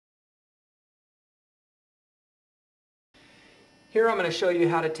Here I'm going to show you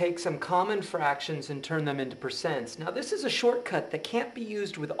how to take some common fractions and turn them into percents. Now this is a shortcut that can't be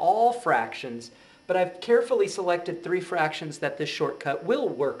used with all fractions, but I've carefully selected 3 fractions that this shortcut will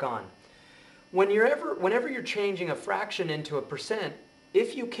work on. Whenever you're changing a fraction into a percent,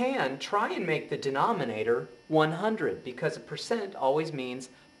 if you can, try and make the denominator 100 because a percent always means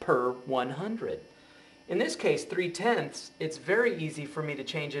per 100. In this case, 3/10, it's very easy for me to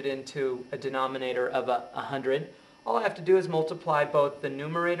change it into a denominator of 100. All I have to do is multiply both the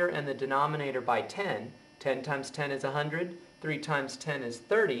numerator and the denominator by 10. 10 times 10 is 100. 3 times 10 is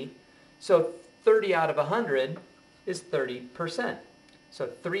 30. So 30 out of 100 is 30%. So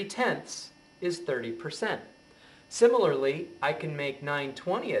 3/10 is 30%. Similarly, I can make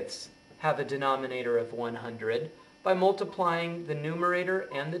 9/20 have a denominator of 100 by multiplying the numerator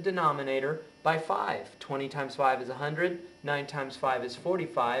and the denominator by 5. 20 times 5 is 100. 9 times 5 is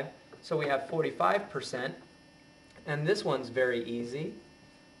 45. So we have 45%. And this one's very easy.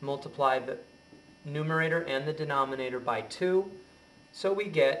 Multiply the numerator and the denominator by 2. So we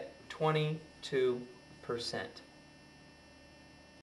get 22%.